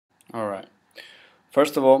Alright.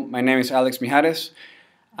 First of all, my name is Alex Mijares.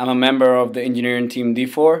 I'm a member of the engineering team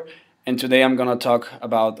D4, and today I'm going to talk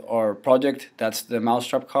about our project. That's the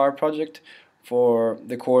MouseTrap car project for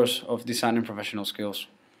the course of Design and Professional Skills.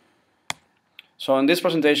 So in this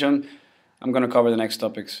presentation, I'm going to cover the next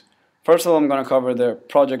topics. First of all, I'm going to cover the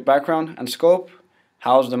project background and scope,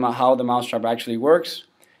 how the MouseTrap actually works,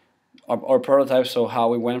 our prototype, so how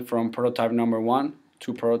we went from prototype number 1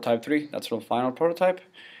 to prototype 3, that's the final prototype,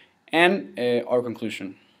 and our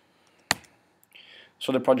conclusion.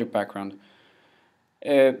 So the project background.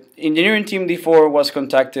 Engineering team D4 was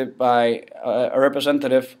contacted by a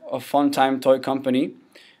representative of Funtime Toy Company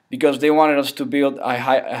because they wanted us to build a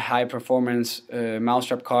high performance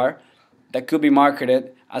mousetrap car that could be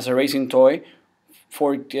marketed as a racing toy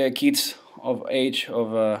for kids of age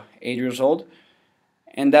of 8 years old.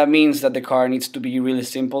 And that means that the car needs to be really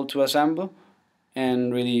simple to assemble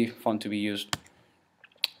and really fun to be used.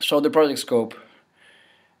 So the project scope.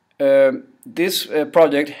 This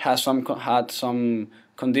project has had some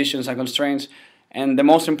conditions and constraints, and the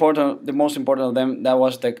most important of them, that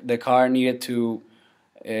was the car needed to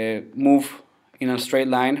move in a straight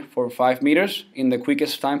line for 5 meters in the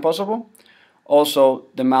quickest time possible. Also,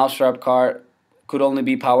 the mousetrap car could only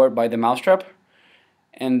be powered by the mousetrap,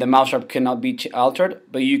 and the mousetrap cannot be altered,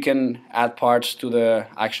 but you can add parts to the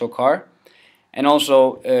actual car. And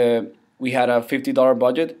also, we had a $50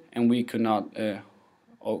 budget, and we could not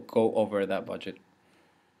go over that budget.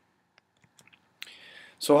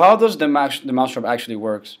 So how does the mousetrap actually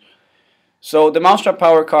works? So the mousetrap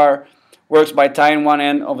power car works by tying one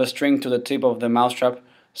end of a string to the tip of the mousetrap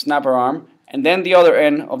snapper arm, and then the other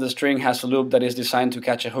end of the string has a loop that is designed to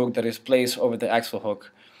catch a hook that is placed over the axle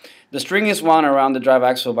hook. The string is wound around the drive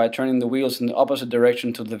axle by turning the wheels in the opposite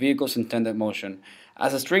direction to the vehicle's intended motion.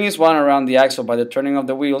 As the string is wound around the axle by the turning of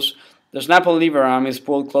the wheels, the snapper lever arm is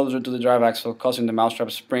pulled closer to the drive axle, causing the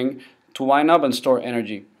mousetrap spring to wind up and store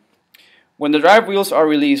energy. When the drive wheels are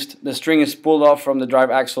released, the string is pulled off from the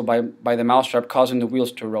drive axle by the mousetrap, causing the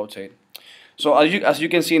wheels to rotate. So as you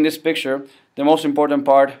can see in this picture, the most important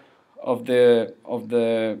part of the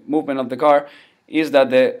movement of the car is that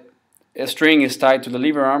the string is tied to the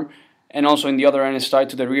lever arm, and also in the other end is tied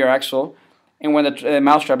to the rear axle. And when the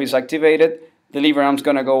mousetrap is activated, the lever arm is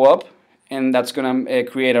going to go up, and that's going to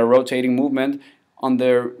create a rotating movement on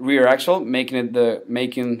the rear axle, creating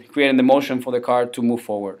the motion for the car to move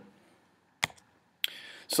forward.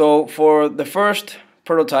 So for the first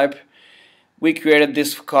prototype, we created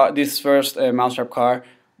this first mousetrap car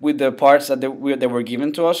with the parts that were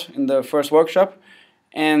given to us in the first workshop,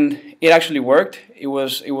 and it actually worked. It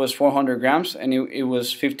was 400 grams, and it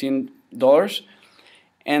was $15,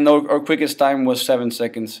 and our quickest time was 7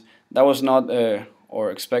 seconds. That was not our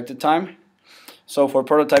expected time. So for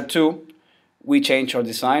prototype 2, we changed our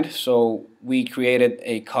design. So we created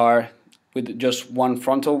a car with just one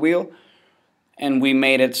frontal wheel, and we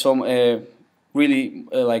made it really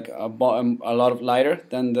like a lot of lighter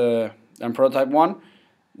than prototype 1,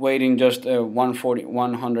 weighing just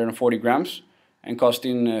 140 grams and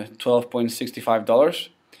costing $12.65.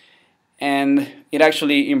 And it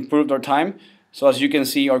actually improved our time. So as you can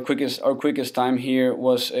see, our quickest time here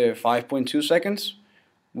was 5.2 seconds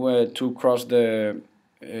to cross the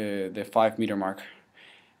 5 meter mark.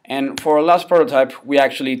 And for our last prototype, we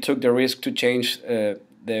actually took the risk to change the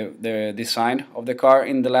design of the car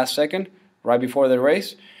in the last second, right before the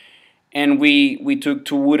race. And we took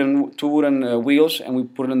two wooden wheels, and we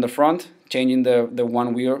put it in the front, changing the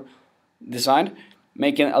one wheel design,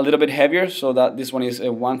 making it a little bit heavier, so that this one is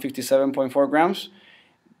 157.4 grams.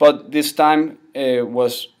 But this time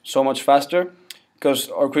was so much faster, because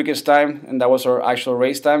our quickest time, and that was our actual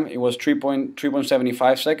race time, it was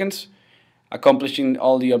 3.75 seconds, accomplishing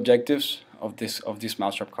all the objectives of this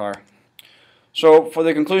mousetrap car. So for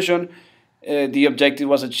the conclusion, the objective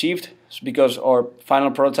was achieved because our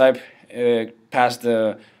final prototype passed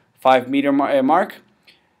the 5 meter mark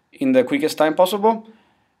in the quickest time possible.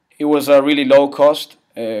 It was a really low cost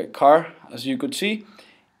car, as you could see,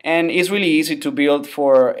 and it's really easy to build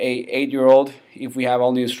for a 8-year-old if we have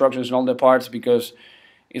all the instructions and all the parts, because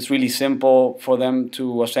it's really simple for them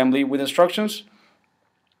to assemble with instructions,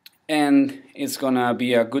 and it's gonna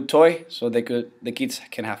be a good toy, so the kids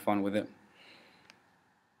can have fun with it.